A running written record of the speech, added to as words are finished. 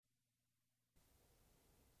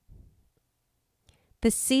The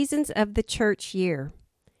seasons of the church year.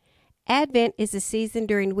 Advent is a season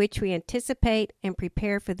during which we anticipate and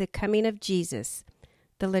prepare for the coming of Jesus.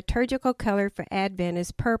 The liturgical color for Advent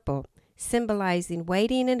is purple, symbolizing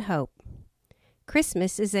waiting and hope.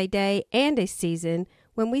 Christmas is a day and a season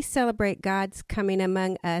when we celebrate God's coming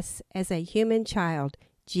among us as a human child,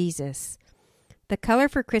 Jesus. The color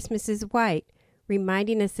for Christmas is white,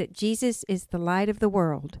 reminding us that Jesus is the light of the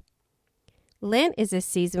world. Lent is a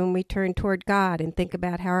season when we turn toward God and think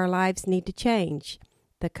about how our lives need to change.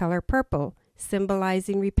 The color purple,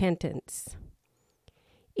 symbolizing repentance.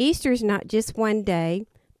 Easter is not just one day,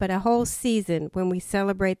 but a whole season when we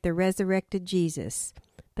celebrate the resurrected Jesus.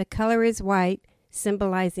 The color is white,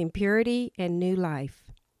 symbolizing purity and new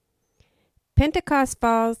life. Pentecost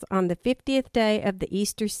falls on the 50th day of the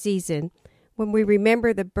Easter season, when we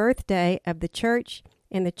remember the birthday of the church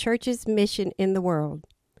and the church's mission in the world.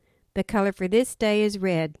 The color for this day is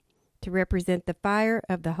red, to represent the fire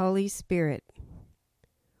of the Holy Spirit.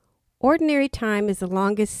 Ordinary time is the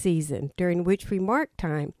longest season, during which we mark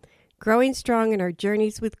time, growing strong in our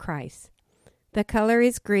journeys with Christ. The color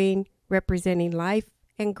is green, representing life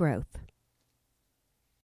and growth.